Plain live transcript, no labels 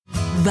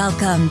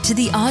Welcome to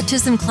the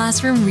Autism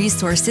Classroom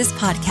Resources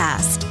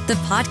Podcast, the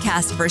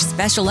podcast for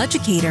special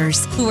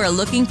educators who are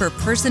looking for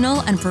personal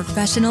and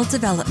professional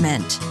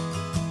development.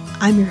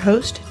 I'm your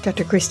host,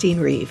 Dr. Christine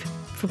Reeve.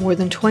 For more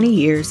than 20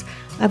 years,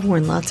 I've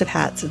worn lots of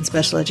hats in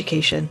special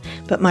education,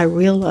 but my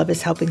real love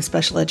is helping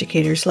special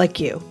educators like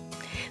you.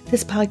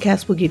 This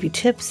podcast will give you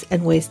tips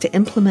and ways to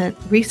implement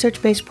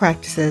research-based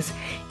practices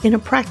in a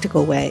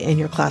practical way in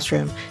your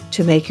classroom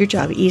to make your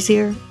job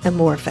easier and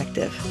more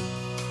effective.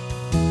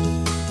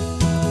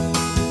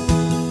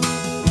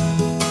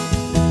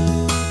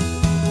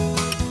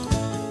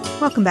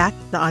 Welcome back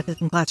to the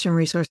Autism Classroom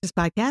Resources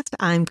Podcast.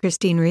 I'm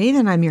Christine Reeve,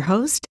 and I'm your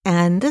host.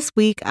 And this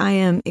week, I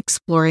am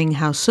exploring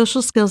how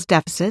social skills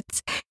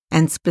deficits,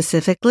 and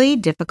specifically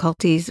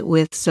difficulties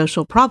with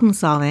social problem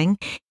solving,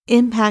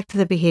 impact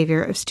the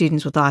behavior of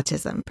students with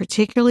autism,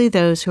 particularly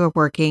those who are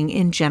working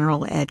in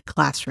general ed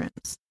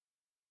classrooms.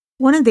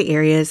 One of the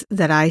areas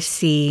that I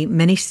see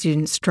many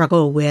students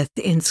struggle with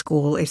in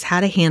school is how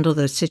to handle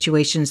those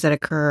situations that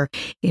occur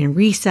in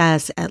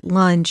recess, at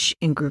lunch,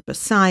 in group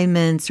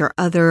assignments, or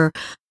other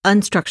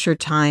unstructured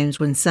times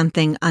when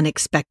something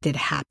unexpected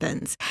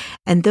happens.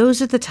 And those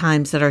are the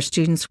times that our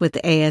students with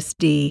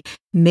ASD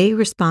may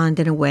respond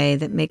in a way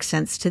that makes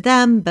sense to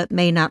them, but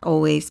may not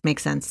always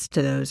make sense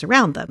to those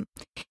around them.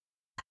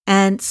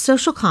 And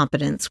social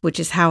competence,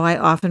 which is how I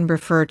often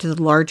refer to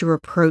the larger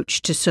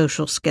approach to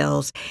social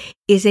skills,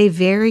 is a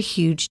very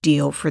huge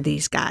deal for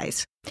these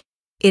guys.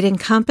 It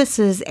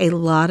encompasses a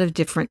lot of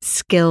different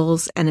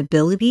skills and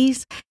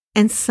abilities,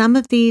 and some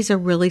of these are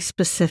really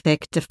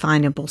specific,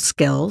 definable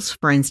skills,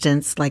 for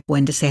instance, like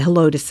when to say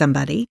hello to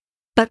somebody,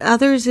 but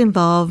others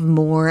involve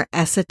more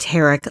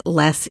esoteric,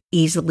 less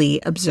easily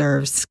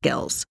observed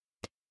skills.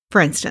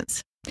 For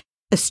instance,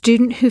 a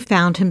student who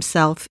found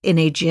himself in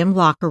a gym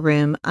locker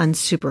room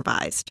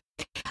unsupervised.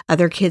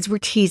 Other kids were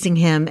teasing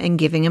him and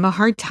giving him a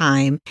hard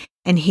time,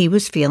 and he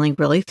was feeling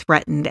really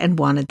threatened and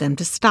wanted them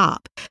to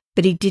stop.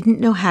 But he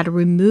didn't know how to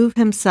remove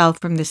himself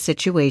from the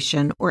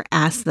situation or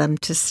ask them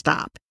to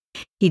stop.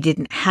 He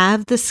didn't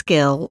have the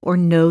skill or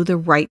know the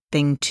right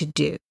thing to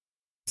do.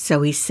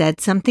 So he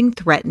said something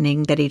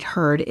threatening that he'd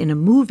heard in a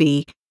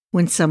movie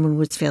when someone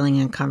was feeling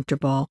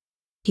uncomfortable.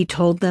 He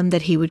told them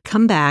that he would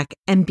come back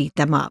and beat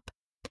them up.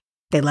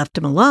 They left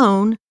him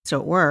alone, so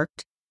it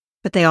worked,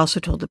 but they also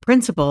told the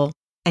principal,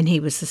 and he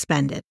was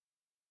suspended.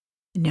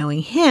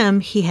 Knowing him,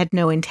 he had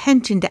no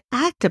intention to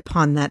act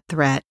upon that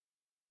threat,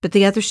 but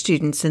the other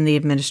students and the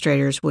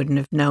administrators wouldn't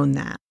have known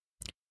that.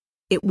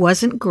 It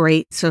wasn't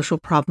great social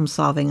problem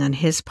solving on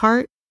his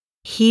part.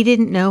 He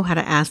didn't know how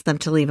to ask them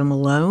to leave him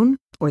alone,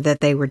 or that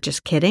they were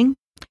just kidding,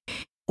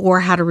 or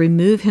how to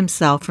remove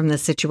himself from the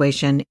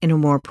situation in a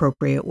more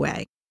appropriate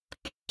way.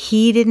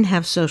 He didn't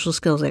have social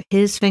skills at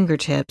his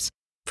fingertips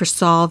for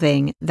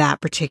solving that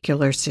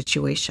particular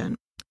situation.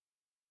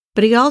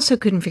 But he also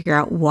couldn't figure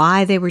out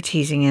why they were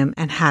teasing him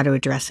and how to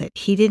address it.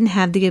 He didn't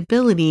have the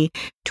ability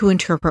to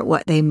interpret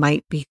what they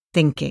might be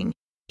thinking.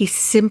 He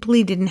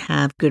simply didn't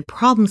have good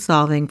problem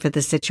solving for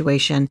the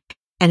situation,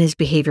 and his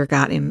behavior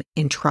got him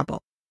in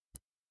trouble.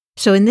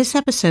 So in this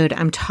episode,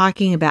 I'm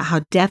talking about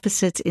how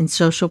deficits in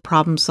social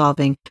problem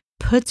solving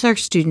puts our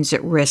students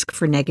at risk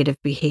for negative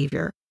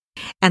behavior.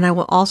 And I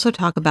will also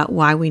talk about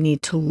why we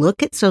need to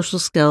look at social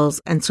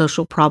skills and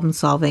social problem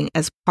solving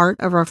as part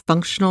of our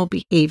functional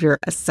behavior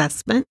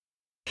assessment,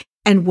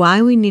 and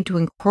why we need to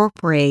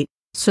incorporate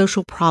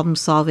social problem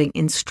solving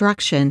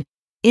instruction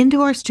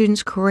into our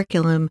students'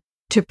 curriculum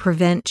to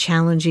prevent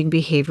challenging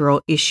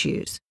behavioral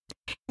issues.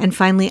 And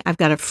finally, I've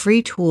got a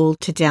free tool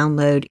to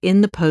download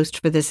in the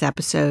post for this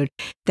episode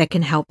that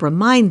can help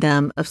remind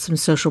them of some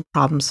social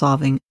problem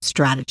solving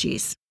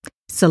strategies.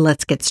 So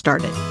let's get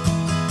started.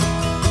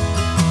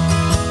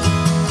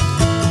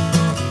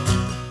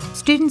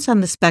 Students on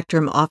the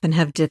spectrum often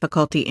have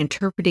difficulty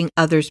interpreting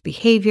others'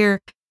 behavior,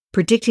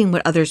 predicting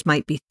what others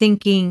might be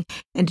thinking,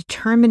 and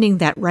determining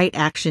that right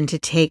action to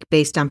take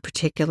based on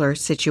particular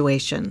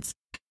situations.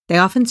 They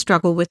often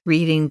struggle with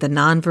reading the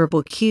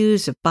nonverbal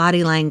cues of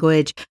body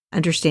language,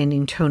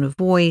 understanding tone of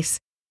voice,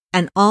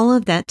 and all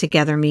of that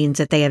together means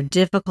that they have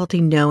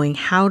difficulty knowing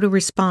how to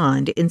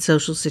respond in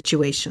social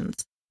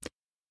situations.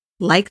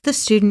 Like the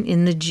student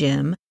in the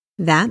gym,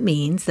 that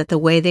means that the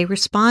way they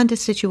respond to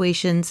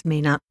situations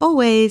may not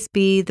always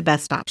be the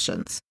best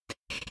options.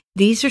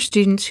 These are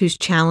students whose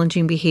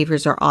challenging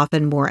behaviors are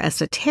often more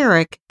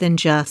esoteric than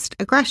just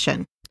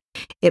aggression.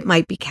 It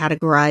might be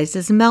categorized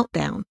as a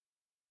meltdown,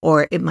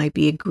 or it might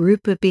be a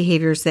group of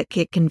behaviors that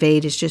get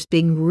conveyed as just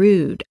being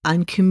rude,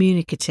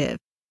 uncommunicative,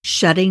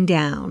 shutting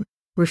down,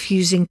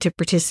 refusing to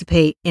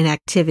participate in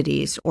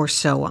activities, or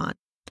so on.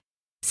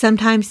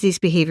 Sometimes these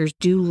behaviors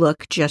do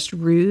look just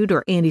rude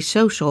or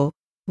antisocial,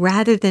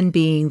 rather than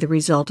being the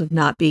result of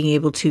not being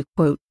able to,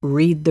 quote,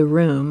 read the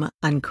room,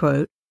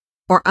 unquote,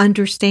 or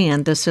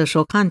understand the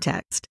social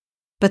context.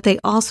 But they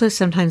also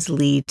sometimes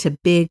lead to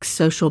big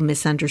social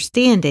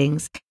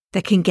misunderstandings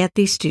that can get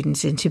these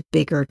students into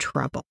bigger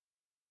trouble.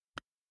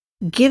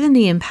 Given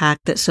the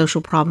impact that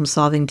social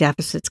problem-solving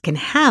deficits can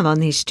have on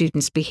these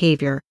students'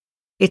 behavior,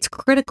 it's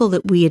critical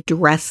that we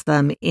address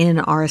them in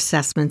our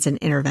assessments and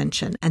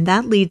intervention. And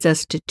that leads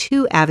us to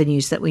two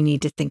avenues that we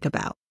need to think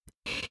about.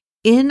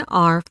 In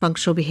our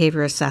functional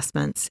behavior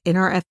assessments, in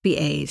our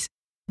FBAs,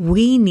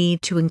 we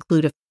need to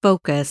include a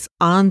focus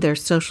on their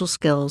social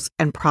skills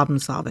and problem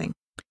solving.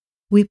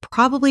 We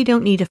probably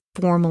don't need a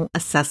formal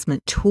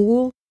assessment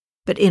tool,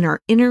 but in our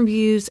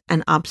interviews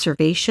and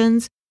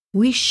observations,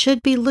 we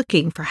should be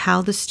looking for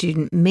how the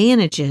student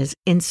manages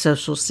in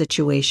social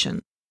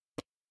situations.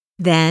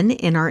 Then,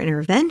 in our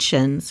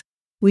interventions,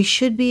 we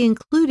should be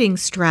including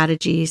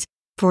strategies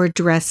for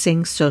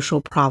addressing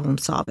social problem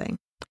solving.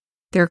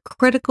 They're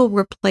critical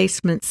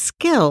replacement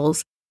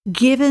skills,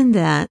 given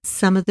that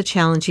some of the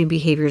challenging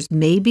behaviors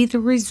may be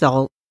the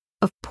result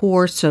of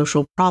poor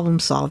social problem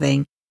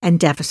solving and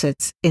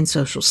deficits in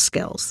social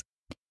skills.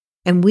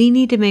 And we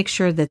need to make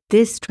sure that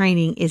this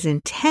training is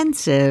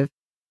intensive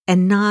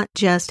and not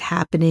just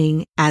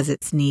happening as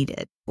it's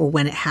needed or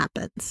when it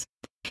happens.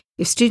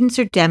 If students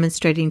are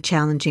demonstrating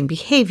challenging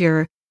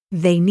behavior,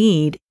 they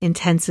need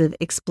intensive,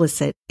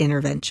 explicit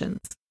interventions.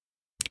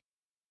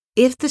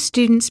 If the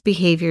student's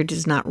behavior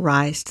does not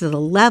rise to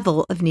the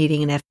level of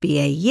needing an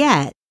FBA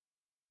yet,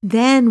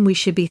 then we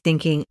should be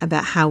thinking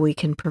about how we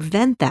can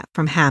prevent that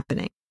from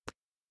happening.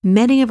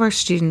 Many of our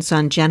students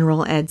on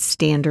general ed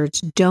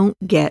standards don't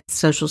get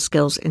social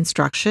skills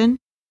instruction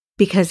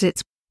because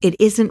it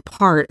isn't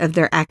part of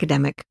their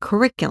academic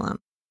curriculum,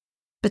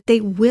 but they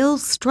will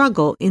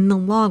struggle in the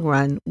long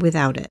run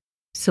without it.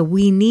 So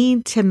we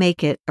need to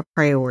make it a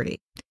priority.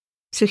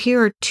 So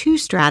here are two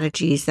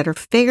strategies that are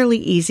fairly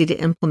easy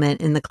to implement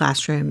in the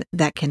classroom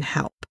that can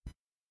help.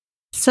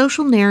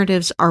 Social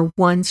narratives are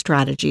one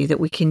strategy that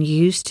we can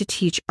use to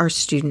teach our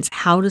students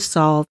how to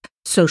solve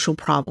social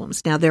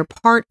problems. Now, they're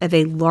part of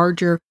a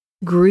larger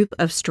group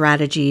of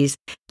strategies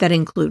that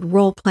include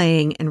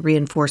role-playing and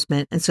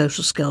reinforcement and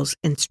social skills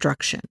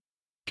instruction.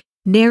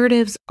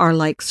 Narratives are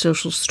like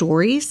social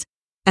stories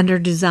and are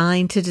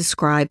designed to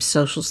describe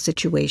social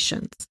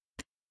situations.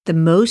 The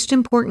most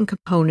important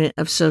component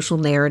of social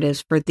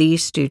narratives for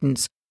these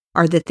students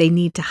are that they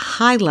need to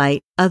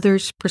highlight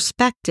others'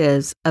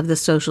 perspectives of the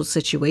social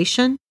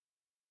situation,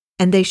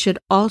 and they should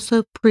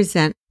also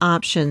present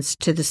options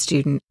to the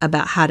student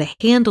about how to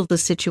handle the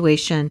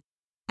situation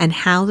and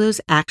how those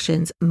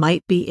actions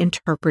might be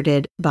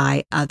interpreted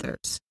by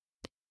others.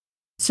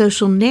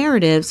 Social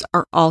narratives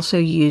are also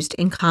used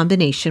in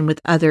combination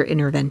with other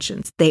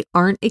interventions. They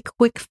aren't a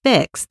quick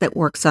fix that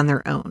works on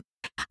their own.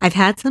 I've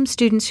had some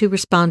students who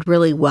respond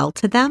really well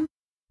to them,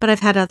 but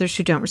I've had others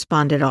who don't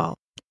respond at all.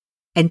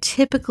 And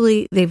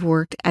typically, they've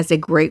worked as a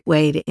great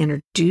way to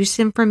introduce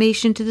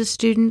information to the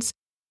students,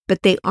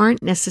 but they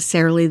aren't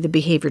necessarily the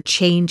behavior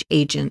change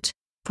agent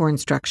for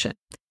instruction.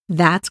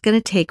 That's going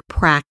to take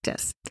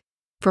practice.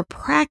 For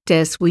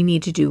practice, we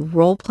need to do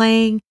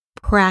role-playing,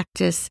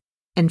 practice,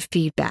 and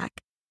feedback.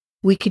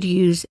 We could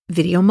use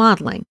video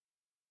modeling.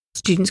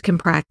 Students can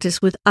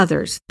practice with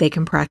others. They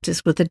can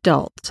practice with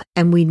adults,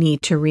 and we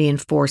need to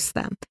reinforce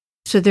them.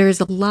 So there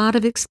is a lot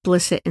of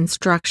explicit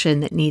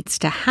instruction that needs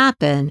to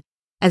happen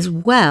as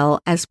well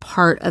as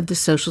part of the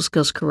social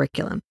skills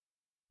curriculum.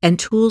 And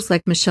tools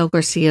like Michelle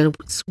Garcia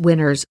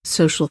Winner's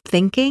Social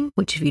Thinking,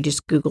 which if you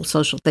just Google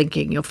social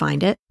thinking, you'll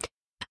find it,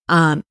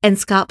 and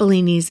Scott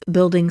Bellini's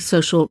Building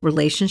Social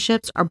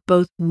Relationships are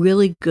both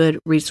really good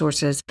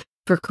resources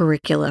for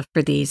curricula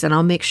for these. And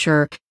I'll make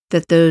sure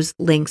that those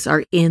links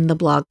are in the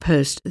blog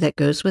post that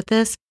goes with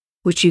this,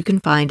 which you can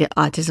find at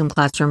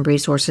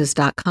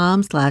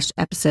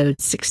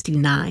autismclassroomresources.com/episode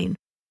 69.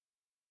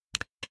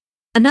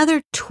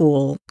 Another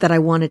tool that I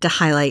wanted to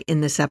highlight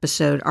in this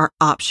episode are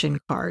option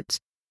cards.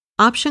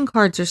 Option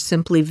cards are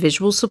simply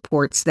visual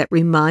supports that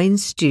remind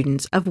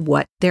students of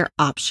what their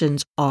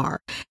options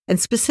are. And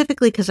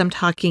specifically because I'm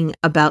talking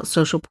about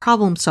social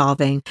problem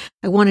solving,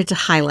 I wanted to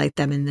highlight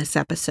them in this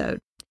episode.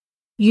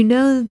 You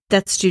know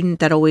that student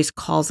that always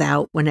calls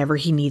out whenever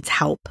he needs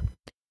help.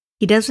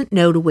 He doesn't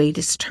know to wait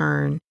his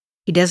turn.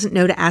 He doesn't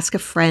know to ask a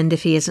friend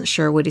if he isn't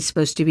sure what he's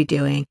supposed to be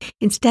doing.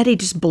 Instead, he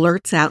just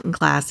blurts out in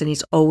class and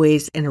he's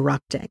always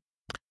interrupting.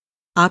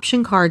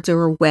 Option cards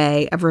are a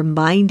way of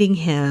reminding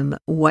him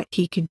what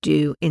he could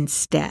do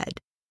instead.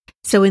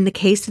 So in the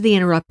case of the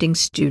interrupting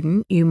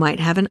student, you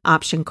might have an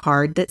option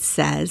card that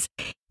says,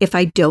 if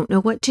I don't know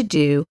what to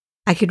do,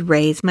 I could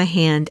raise my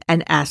hand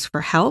and ask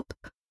for help,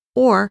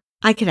 or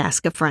I could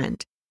ask a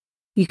friend.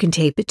 You can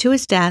tape it to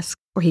his desk,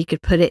 or he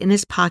could put it in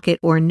his pocket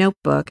or a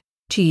notebook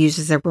to use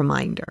as a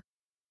reminder.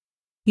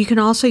 You can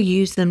also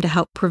use them to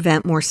help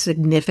prevent more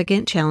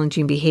significant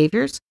challenging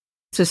behaviors.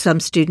 So some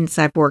students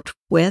I've worked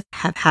with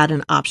have had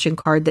an option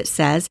card that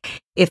says,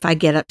 if I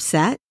get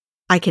upset,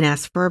 I can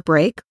ask for a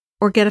break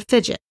or get a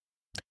fidget.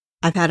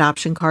 I've had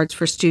option cards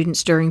for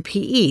students during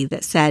PE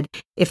that said,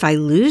 if I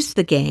lose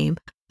the game,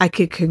 I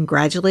could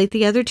congratulate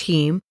the other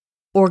team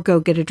or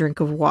go get a drink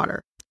of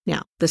water.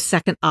 Now, the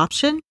second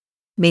option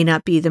may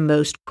not be the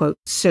most, quote,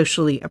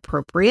 socially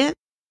appropriate,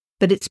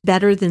 but it's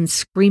better than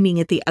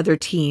screaming at the other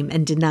team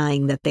and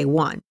denying that they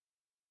won.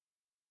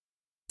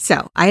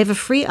 So I have a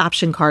free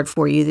option card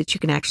for you that you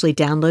can actually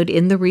download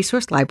in the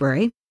resource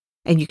library.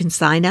 And you can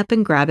sign up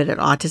and grab it at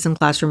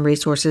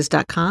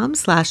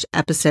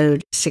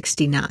autismclassroomresources.com/episode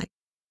 69.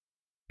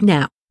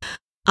 Now,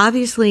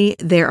 obviously,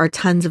 there are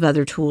tons of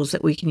other tools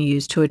that we can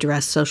use to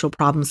address social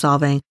problem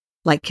solving,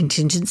 like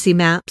contingency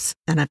maps,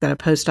 and I've got a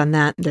post on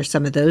that. There's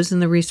some of those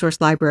in the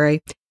resource library,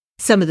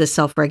 some of the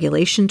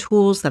self-regulation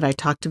tools that I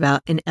talked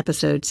about in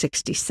episode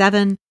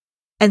 67,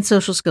 and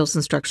social skills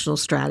instructional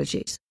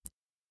strategies.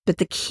 But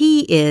the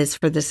key is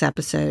for this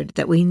episode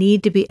that we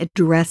need to be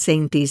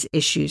addressing these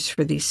issues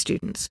for these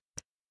students.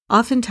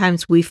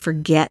 Oftentimes we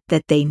forget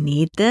that they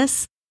need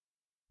this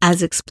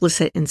as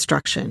explicit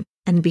instruction,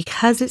 and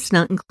because it's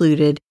not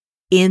included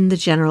in the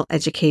general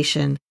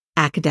education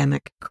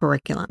academic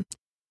curriculum.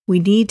 We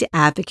need to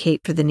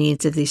advocate for the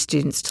needs of these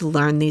students to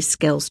learn these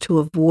skills to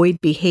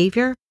avoid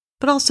behavior,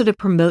 but also to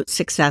promote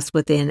success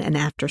within and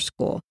after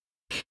school.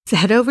 So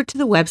head over to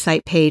the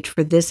website page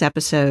for this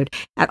episode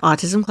at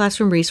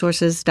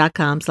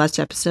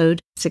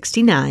autismclassroomresources.com/episode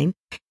 69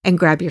 and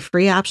grab your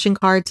free option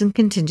cards and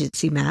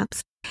contingency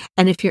maps.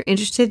 And if you're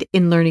interested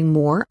in learning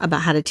more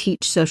about how to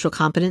teach social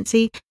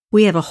competency,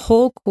 we have a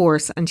whole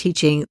course on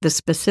teaching the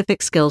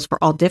specific skills for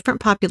all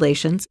different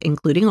populations,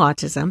 including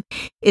autism,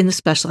 in the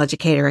Special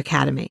Educator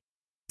Academy.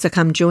 So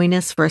come join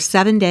us for a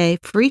 7-day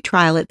free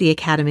trial at the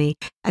Academy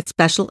at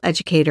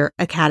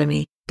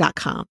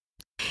specialeducatoracademy.com.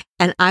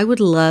 And I would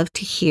love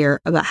to hear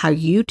about how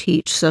you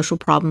teach social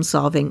problem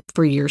solving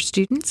for your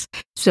students.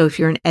 So if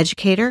you're an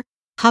educator,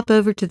 hop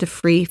over to the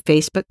free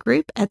Facebook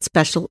group at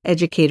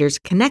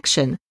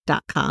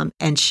specialeducatorsconnection.com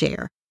and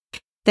share.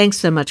 Thanks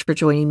so much for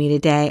joining me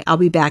today. I'll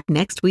be back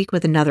next week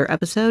with another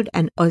episode.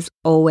 And as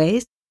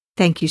always,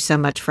 thank you so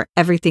much for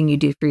everything you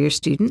do for your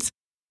students.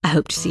 I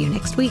hope to see you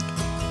next week.